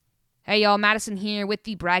Hey y'all, Madison here with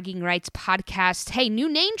the Bragging Rights Podcast. Hey, new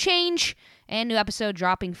name change and new episode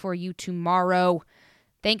dropping for you tomorrow.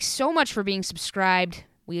 Thanks so much for being subscribed.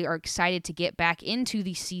 We are excited to get back into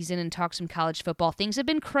the season and talk some college football. Things have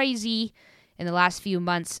been crazy in the last few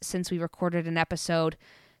months since we recorded an episode.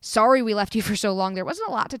 Sorry we left you for so long. There wasn't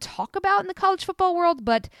a lot to talk about in the college football world,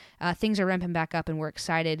 but things are ramping back up, and we're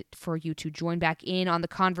excited for you to join back in on the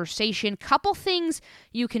conversation. Couple things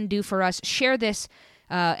you can do for us. Share this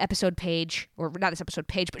episode page, or not this episode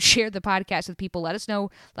page, but share the podcast with people. Let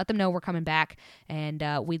them know we're coming back, and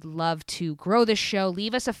we'd love to grow this show.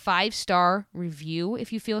 Leave us a 5-star review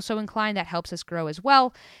if you feel so inclined. That helps us grow as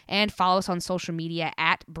well, and follow us on social media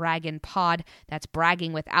at BraggingPod. That's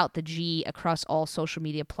bragging without the G across all social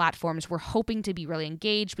media platforms. We're hoping to be really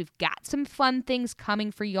engaged. We've got some fun things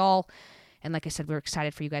coming for y'all, and like I said, we're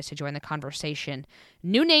excited for you guys to join the conversation.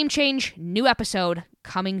 New name change, new episode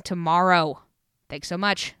coming tomorrow. Thanks so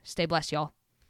much. Stay blessed, y'all.